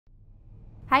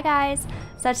Hi guys!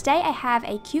 So today I have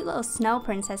a cute little snow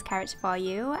princess character for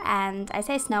you, and I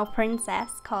say snow princess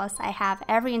because I have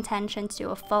every intention to do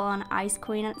a full-on ice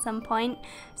queen at some point.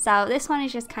 So this one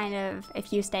is just kind of a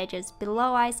few stages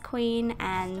below ice queen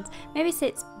and maybe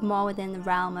sits more within the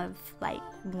realm of like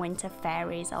winter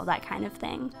fairies or that kind of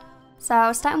thing.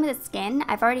 So starting with the skin,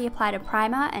 I've already applied a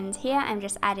primer, and here I'm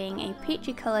just adding a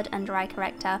peachy coloured under eye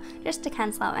corrector just to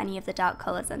cancel out any of the dark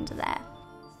colours under there.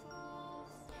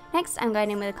 Next I'm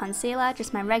going in with a concealer,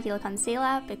 just my regular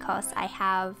concealer, because I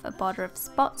have a border of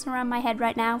spots around my head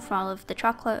right now from all of the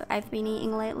chocolate I've been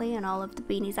eating lately and all of the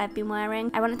beanies I've been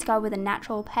wearing. I wanted to go with a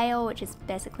natural pale, which is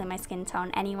basically my skin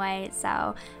tone anyway, so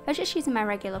I was just using my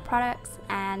regular products,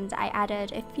 and I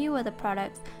added a few other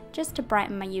products just to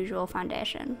brighten my usual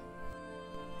foundation.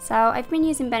 So I've been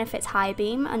using Benefit's High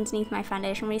Beam underneath my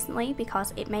foundation recently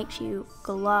because it makes you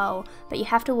glow, but you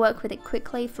have to work with it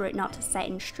quickly for it not to set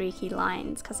in streaky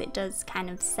lines because it does kind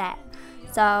of set.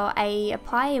 So I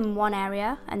apply in one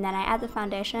area and then I add the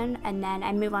foundation and then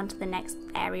I move on to the next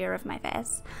area of my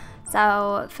face.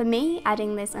 So for me,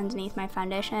 adding this underneath my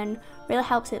foundation really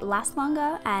helps it last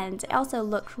longer, and it also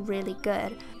looks really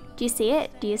good. Do you see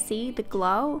it? Do you see the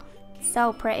glow?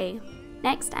 So pretty.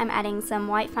 Next I'm adding some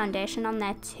white foundation on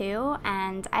there too,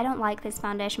 and I don't like this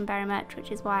foundation very much,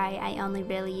 which is why I only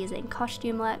really use it in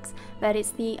costume looks, but it's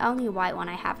the only white one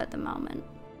I have at the moment.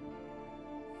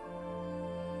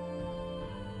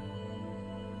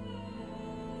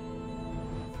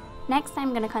 Next I'm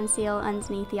going to conceal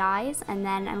underneath the eyes, and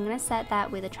then I'm going to set that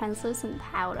with a translucent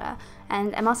powder,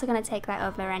 and I'm also going to take that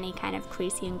over any kind of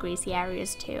creasy and greasy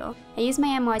areas too. I use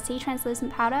my NYC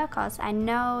Translucent Powder because I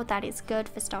know that it's good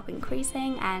for stopping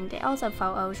creasing and it also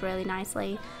photos really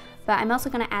nicely, but I'm also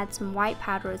going to add some white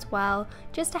powder as well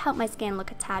just to help my skin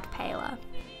look a tad paler.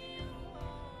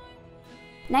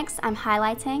 Next I'm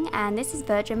highlighting, and this is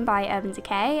Virgin by Urban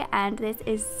Decay, and this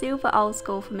is super old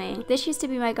school for me. This used to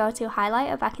be my go-to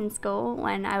highlighter back in school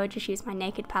when I would just use my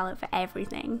naked palette for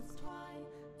everything.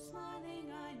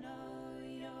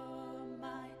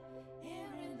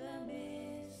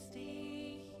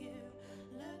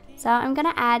 So I'm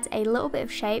going to add a little bit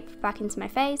of shape back into my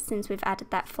face since we've added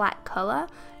that flat colour.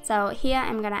 So here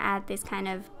I'm going to add this kind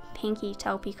of pinky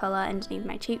taupey colour underneath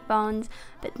my cheekbones,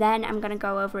 but then I'm going to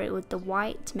go over it with the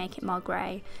white to make it more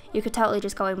grey. You could totally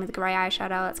just go in with grey eyeshadow,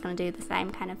 that's going to do the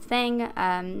same kind of thing,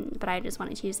 but I just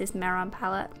wanted to use this Mehron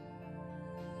palette.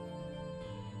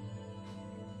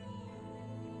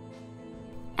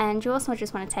 And you also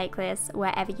just want to take this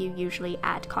wherever you usually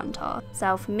add contour.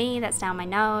 So for me that's down my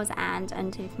nose and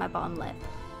underneath my bottom lip.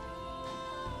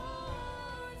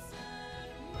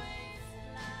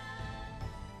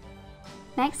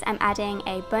 Next I'm adding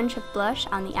a bunch of blush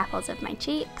on the apples of my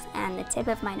cheeks and the tip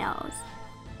of my nose.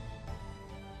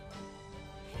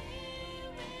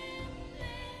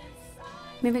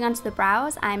 Moving on to the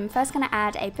brows, I'm first going to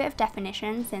add a bit of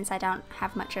definition since I don't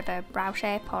have much of a brow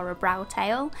shape or a brow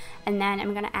tail, and then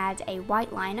I'm going to add a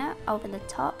white liner over the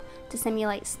top to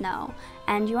simulate snow,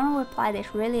 and you want to apply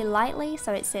this really lightly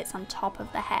so it sits on top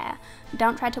of the hair.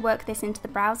 Don't try to work this into the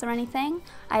brows or anything.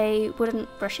 I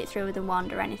wouldn't brush it through with a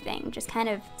wand or anything, just kind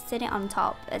of sit it on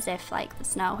top as if like the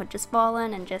snow had just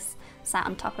fallen and just sat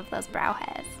on top of those brow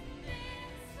hairs.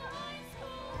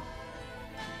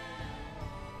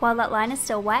 While that line is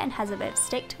still wet and has a bit of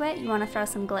stick to it, you want to throw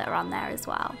some glitter on there as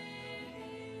well.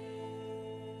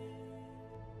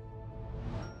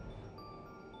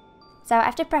 So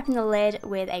after prepping the lid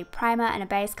with a primer and a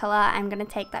base colour, I'm going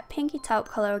to take that pinky taupe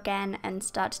colour again and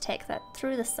start to take that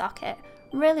through the socket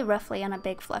really roughly on a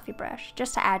big fluffy brush,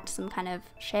 just to add some kind of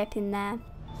shape in there.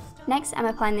 Next I'm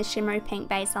applying this shimmery pink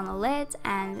base on the lid,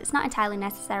 and it's not entirely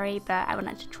necessary but I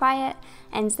wanted to try it,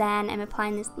 and then I'm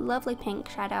applying this lovely pink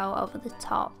shadow over the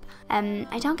top.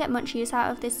 I don't get much use out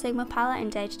of this Sigma palette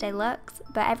in day-to-day looks,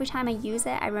 but every time I use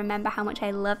it I remember how much I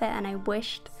love it, and I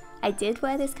wished I did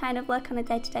wear this kind of look on a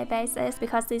day-to-day basis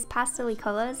because these pastel-y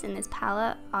colours in this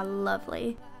palette are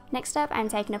lovely. Next up I'm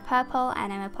taking a purple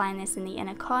and I'm applying this in the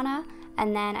inner corner,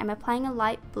 and then I'm applying a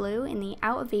light blue in the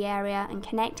outer V area and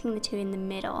connecting the two in the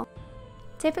middle.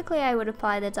 Typically I would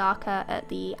apply the darker at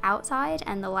the outside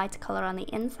and the lighter colour on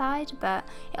the inside, but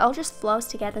it all just flows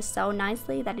together so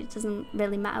nicely that it doesn't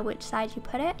really matter which side you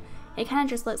put it. It kind of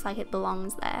just looks like it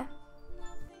belongs there.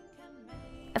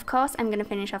 Of course I'm going to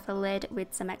finish off the lid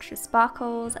with some extra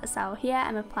sparkles, so here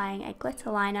I'm applying a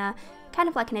glitter liner, kind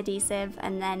of like an adhesive,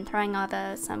 and then throwing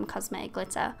over some cosmetic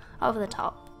glitter over the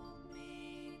top.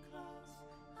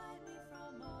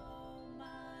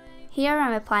 Here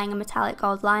I'm applying a metallic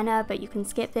gold liner, but you can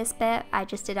skip this bit. I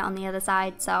just did it on the other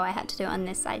side, so I had to do it on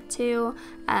this side too.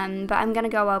 But I'm going to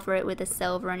go over it with a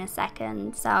silver in a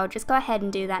second, so just go ahead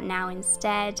and do that now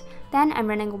instead. Then I'm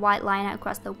running a white liner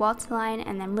across the waterline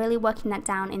and then really working that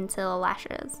down into the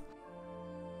lashes.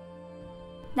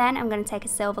 Then I'm going to take a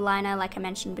silver liner like I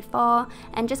mentioned before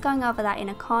and just going over that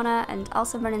inner corner and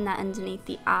also running that underneath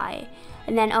the eye.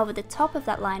 And then over the top of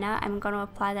that liner I'm going to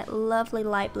apply that lovely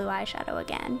light blue eyeshadow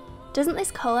again. Doesn't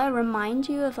this colour remind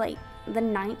you of like the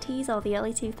 90s or the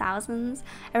early 2000s?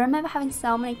 I remember having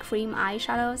so many cream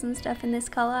eyeshadows and stuff in this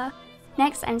colour.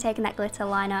 Next I'm taking that glitter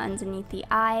liner underneath the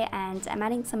eye and I'm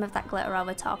adding some of that glitter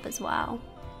over top as well.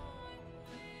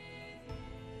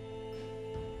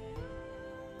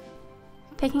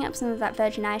 Picking up some of that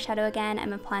virgin eyeshadow again,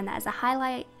 I'm applying that as a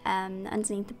highlight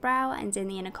underneath the brow and in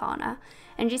the inner corner.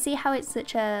 And you see how it's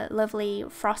such a lovely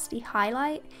frosty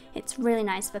highlight? It's really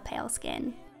nice for pale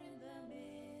skin.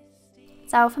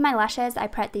 So for my lashes, I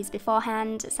prepped these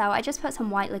beforehand, so I just put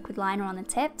some white liquid liner on the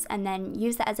tips and then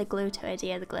use that as a glue to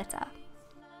adhere the glitter.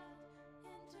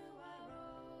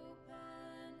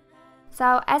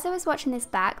 So as I was watching this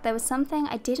back, there was something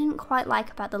I didn't quite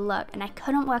like about the look and I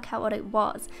couldn't work out what it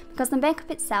was, because the makeup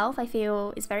itself I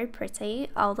feel is very pretty,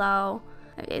 although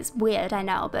it's weird, I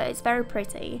know, but it's very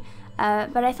pretty.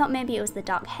 But I thought maybe it was the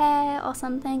dark hair or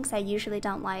something, because I usually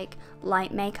don't like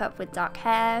light makeup with dark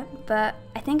hair, but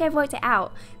I think I've worked it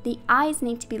out. The eyes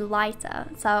need to be lighter,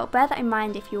 so bear that in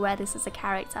mind if you wear this as a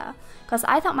character, because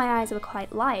I thought my eyes were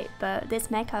quite light, but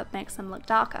this makeup makes them look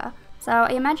darker. So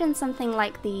I imagine something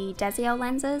like the Decay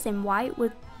lenses in white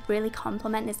would really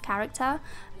complement this character.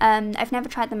 I've never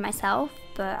tried them myself,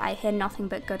 but I hear nothing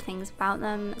but good things about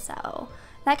them, so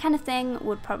that kind of thing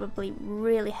would probably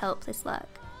really help this look.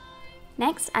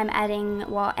 Next, I'm adding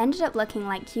what ended up looking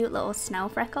like cute little snow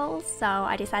freckles, so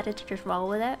I decided to just roll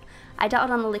with it. I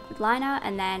dotted on the liquid liner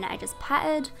and then I just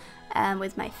patted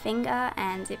with my finger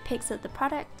and it picks up the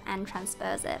product and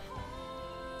transfers it.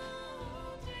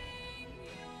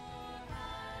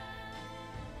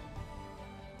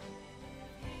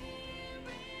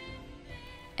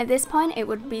 At this point, it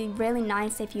would be really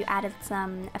nice if you added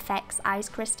some effects ice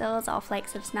crystals or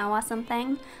flakes of snow or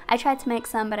something. I tried to make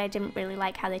some, but I didn't really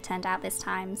like how they turned out this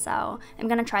time, so I'm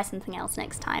gonna try something else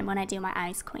next time when I do my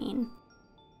Ice Queen.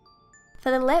 For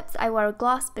the lips, I wore a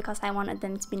gloss because I wanted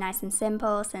them to be nice and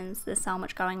simple since there's so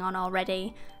much going on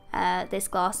already. This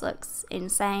gloss looks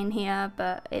insane here,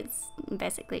 but it's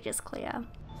basically just clear.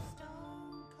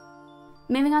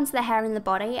 Moving on to the hair and the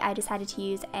body, I decided to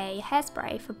use a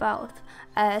hairspray for both.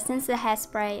 Since the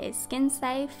hairspray is skin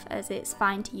safe, as it's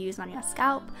fine to use on your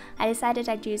scalp, I decided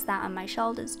I'd use that on my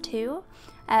shoulders too.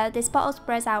 This bottle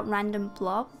sprays out random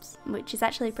blobs, which is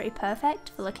actually pretty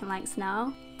perfect for looking like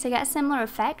snow. To get a similar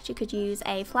effect, you could use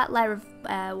a flat layer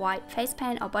of white face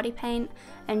paint or body paint,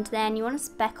 and then you want to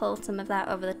speckle some of that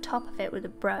over the top of it with a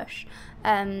brush.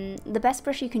 The best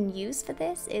brush you can use for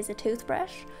this is a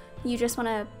toothbrush. You just want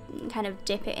to kind of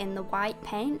dip it in the white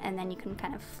paint and then you can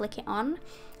kind of flick it on.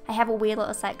 I have a weird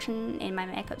little section in my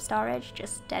makeup storage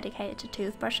just dedicated to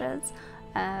toothbrushes.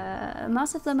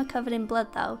 Most of them are covered in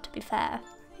blood though, to be fair.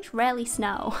 It's rarely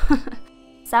snow.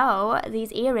 So,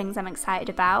 these earrings I'm excited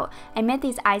about. I made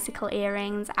these icicle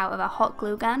earrings out of a hot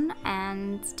glue gun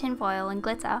and tinfoil and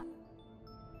glitter.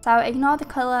 So ignore the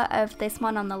colour of this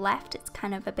one on the left, it's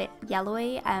kind of a bit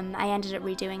yellowy. I ended up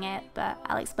redoing it, but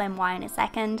I'll explain why in a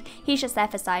second. He's just there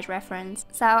for size reference.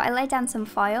 So I laid down some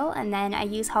foil and then I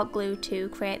use hot glue to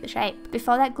create the shape.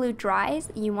 Before that glue dries,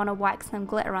 you want to wax some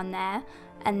glitter on there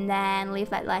and then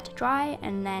leave that layer to dry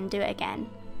and then do it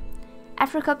again.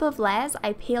 After a couple of layers,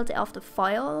 I peeled it off the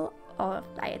foil, or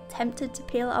I attempted to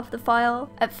peel it off the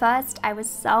foil. At first, I was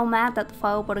so mad that the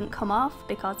foil wouldn't come off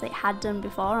because it had done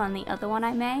before on the other one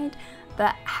I made,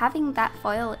 but having that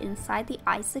foil inside the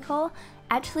icicle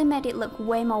actually made it look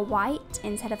way more white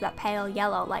instead of that pale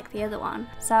yellow like the other one.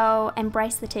 So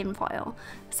embrace the tin foil.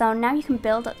 So now you can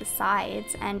build up the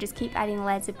sides and just keep adding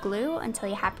layers of glue until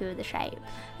you're happy with the shape.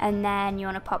 And then you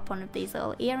want to pop one of these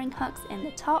little earring hooks in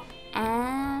the top,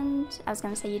 and I was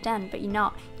going to say you're done, but you're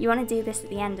not. You want to do this at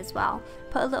the end as well.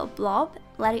 Put a little blob,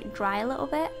 let it dry a little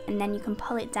bit, and then you can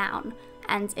pull it down.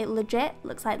 And it legit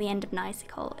looks like the end of an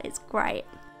icicle. It's great.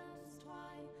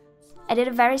 I did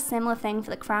a very similar thing for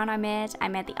the crown I made. I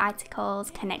made the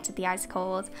icicles, connected the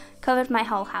icicles, covered my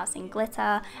whole house in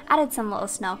glitter, added some little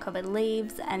snow covered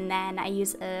leaves, and then I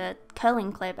used a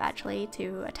curling clip actually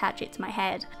to attach it to my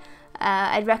head.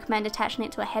 I'd recommend attaching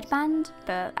it to a headband,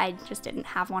 but I just didn't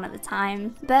have one at the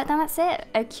time. But then that's it,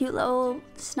 a cute little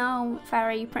snow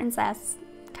fairy princess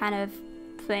kind of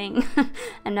thing.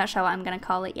 I'm not sure what I'm going to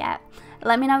call it yet.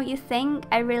 Let me know what you think.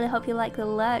 I really hope you like the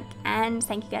look, and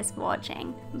thank you guys for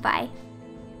watching. Bye.